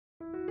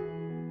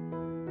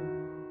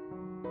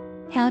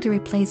How to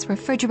replace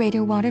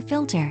refrigerator water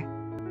filter.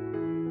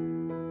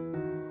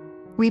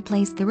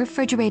 Replace the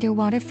refrigerator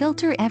water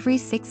filter every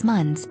 6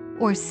 months,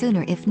 or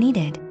sooner if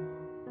needed.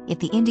 If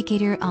the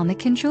indicator on the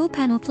control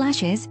panel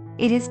flashes,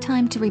 it is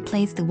time to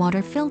replace the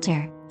water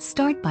filter.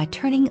 Start by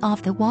turning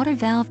off the water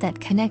valve that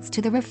connects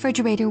to the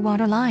refrigerator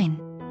water line.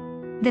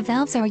 The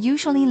valves are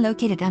usually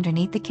located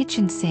underneath the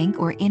kitchen sink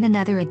or in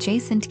another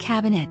adjacent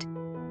cabinet.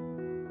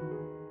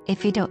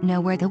 If you don't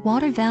know where the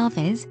water valve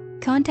is,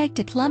 contact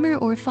a plumber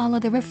or follow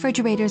the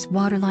refrigerator's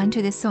water line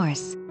to the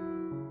source.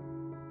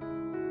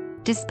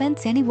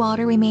 Dispense any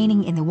water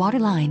remaining in the water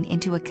line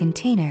into a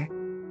container.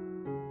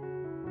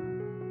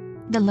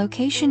 The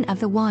location of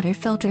the water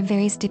filter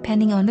varies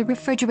depending on the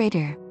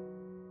refrigerator.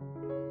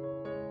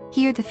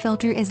 Here the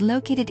filter is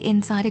located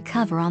inside a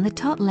cover on the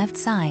top left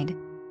side,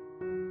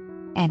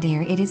 and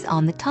here it is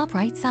on the top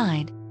right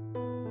side.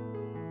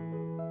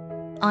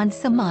 On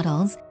some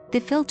models, the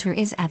filter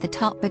is at the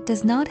top but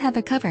does not have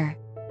a cover.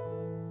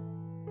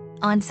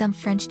 On some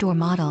French door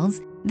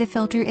models, the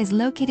filter is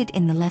located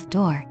in the left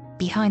door,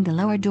 behind the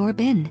lower door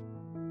bin.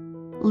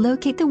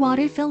 Locate the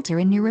water filter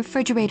in your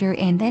refrigerator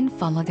and then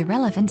follow the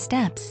relevant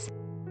steps.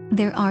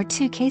 There are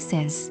 2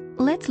 cases.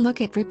 Let's look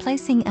at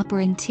replacing upper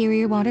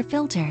interior water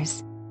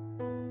filters.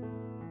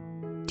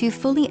 To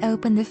fully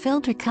open the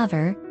filter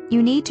cover,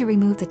 you need to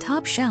remove the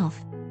top shelf.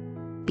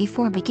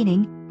 Before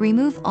beginning,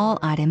 remove all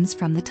items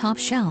from the top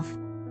shelf.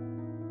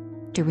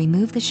 To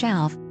remove the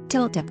shelf,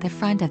 tilt up the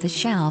front of the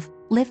shelf,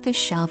 lift the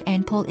shelf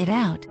and pull it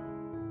out.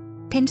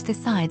 Pinch the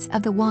sides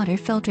of the water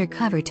filter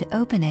cover to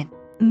open it.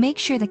 Make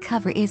sure the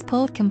cover is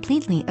pulled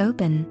completely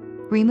open.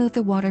 Remove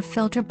the water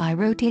filter by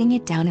rotating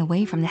it down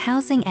away from the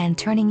housing and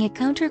turning it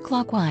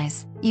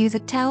counterclockwise. Use a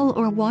towel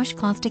or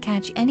washcloth to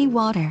catch any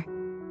water.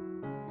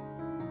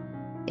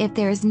 If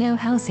there is no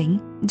housing,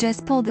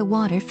 just pull the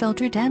water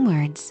filter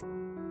downwards.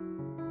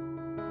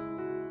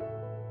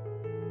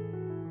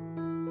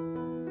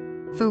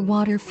 For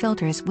water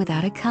filters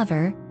without a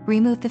cover,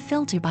 remove the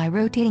filter by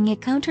rotating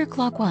it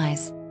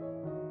counterclockwise.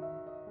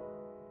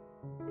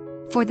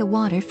 For the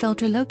water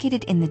filter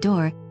located in the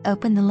door,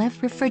 open the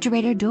left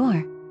refrigerator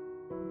door.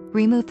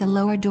 Remove the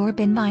lower door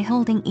bin by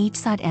holding each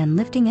side and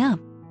lifting up.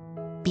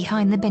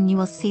 Behind the bin you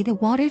will see the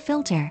water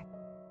filter.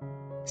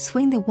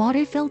 Swing the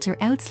water filter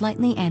out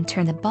slightly and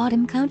turn the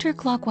bottom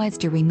counterclockwise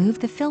to remove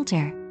the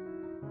filter.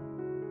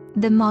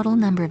 The model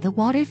number of the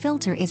water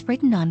filter is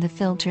written on the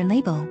filter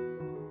label.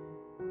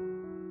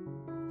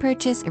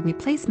 Purchase a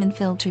replacement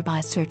filter by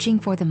searching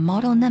for the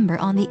model number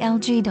on the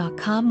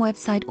LG.com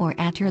website or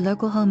at your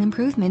local home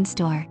improvement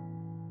store.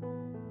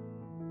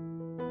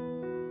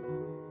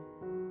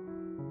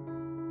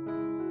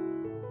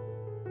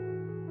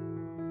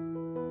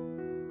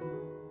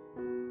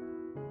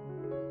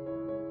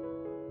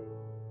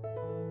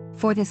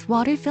 For this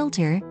water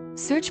filter,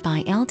 search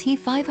by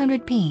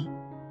LT500P.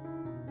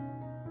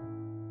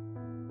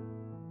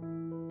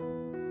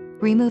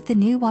 Remove the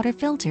new water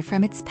filter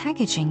from its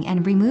packaging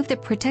and remove the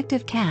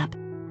protective cap.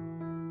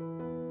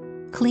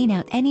 Clean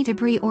out any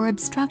debris or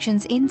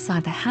obstructions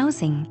inside the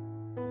housing.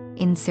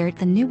 Insert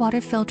the new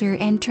water filter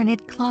and turn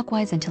it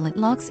clockwise until it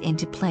locks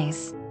into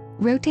place.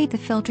 Rotate the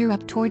filter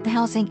up toward the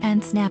housing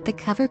and snap the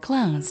cover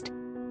closed.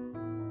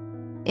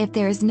 If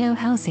there is no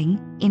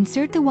housing,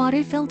 insert the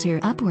water filter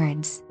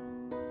upwards.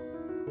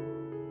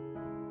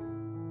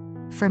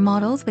 For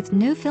models with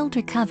no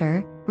filter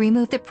cover,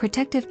 remove the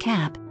protective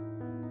cap.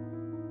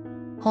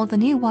 Hold the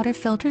new water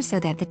filter so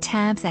that the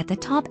tabs at the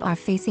top are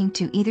facing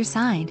to either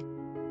side.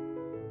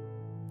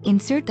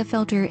 Insert the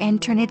filter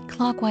and turn it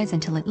clockwise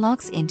until it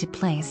locks into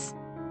place.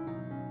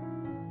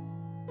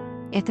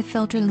 If the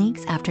filter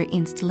leaks after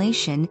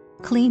installation,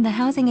 clean the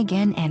housing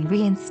again and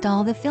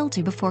reinstall the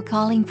filter before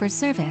calling for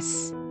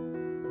service.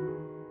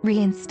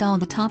 Reinstall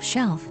the top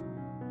shelf.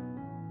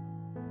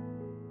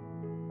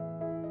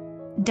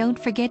 Don't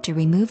forget to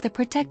remove the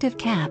protective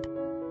cap.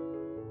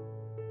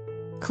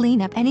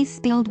 Clean up any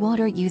spilled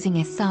water using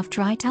a soft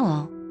dry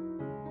towel.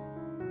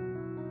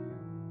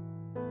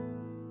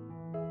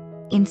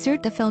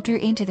 Insert the filter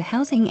into the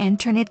housing and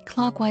turn it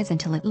clockwise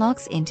until it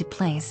locks into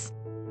place.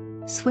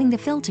 Swing the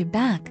filter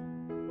back.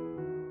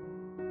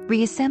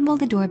 Reassemble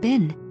the door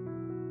bin.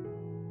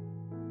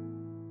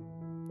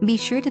 Be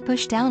sure to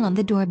push down on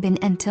the door bin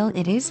until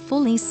it is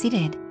fully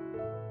seated.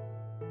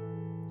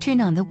 Turn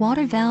on the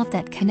water valve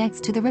that connects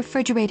to the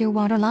refrigerator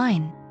water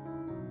line.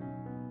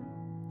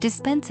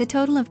 Dispense a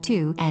total of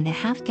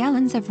 2.5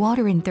 gallons of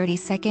water in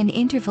 30-second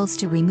intervals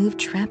to remove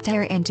trapped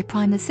air and to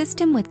prime the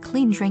system with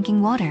clean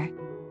drinking water.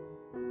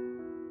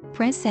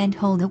 Press and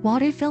hold the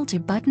water filter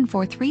button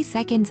for 3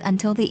 seconds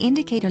until the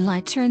indicator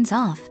light turns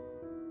off.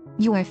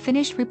 You are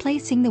finished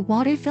replacing the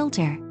water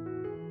filter.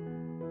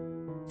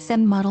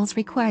 Some models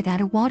require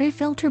that a water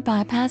filter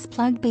bypass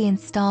plug be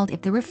installed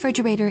if the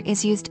refrigerator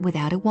is used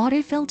without a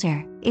water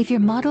filter. If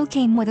your model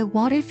came with a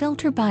water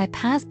filter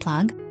bypass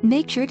plug,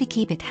 make sure to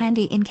keep it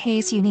handy in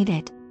case you need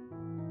it.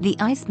 The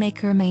ice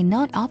maker may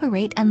not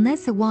operate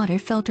unless a water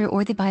filter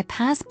or the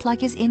bypass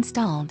plug is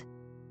installed.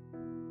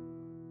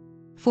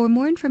 For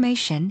more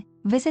information,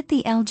 Visit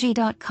the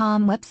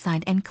LG.com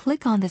website and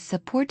click on the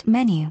support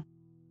menu.